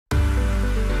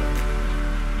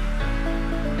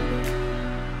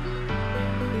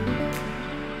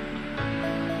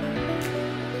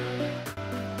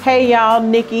Hey y'all,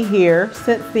 Nikki here.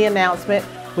 Since the announcement,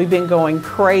 we've been going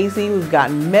crazy. We've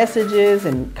gotten messages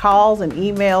and calls and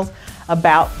emails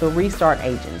about the ReSTART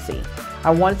agency. I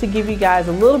wanted to give you guys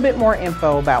a little bit more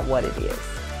info about what it is.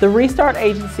 The ReSTART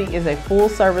agency is a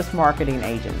full-service marketing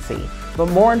agency, but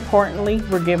more importantly,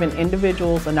 we're giving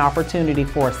individuals an opportunity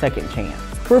for a second chance.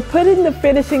 We're putting the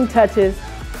finishing touches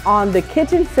on the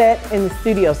kitchen set and the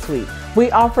studio suite. We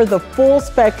offer the full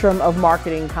spectrum of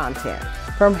marketing content,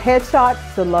 from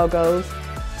headshots to logos,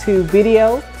 to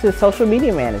video, to social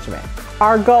media management.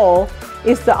 Our goal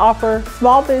is to offer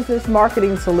small business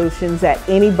marketing solutions at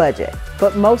any budget.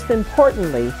 But most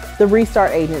importantly, the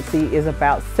ReSTART agency is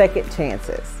about second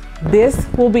chances. This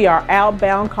will be our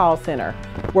outbound call center,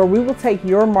 where we will take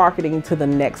your marketing to the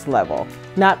next level.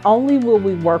 Not only will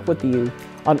we work with you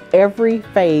on every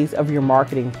phase of your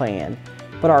marketing plan,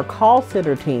 but our call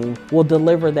center team will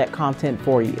deliver that content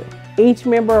for you. Each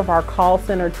member of our call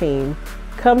center team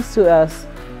comes to us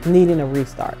needing a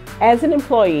restart. As an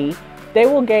employee, they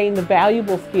will gain the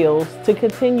valuable skills to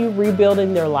continue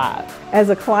rebuilding their lives. As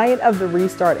a client of the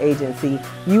ReSTART agency,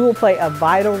 you will play a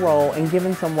vital role in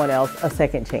giving someone else a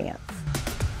second chance.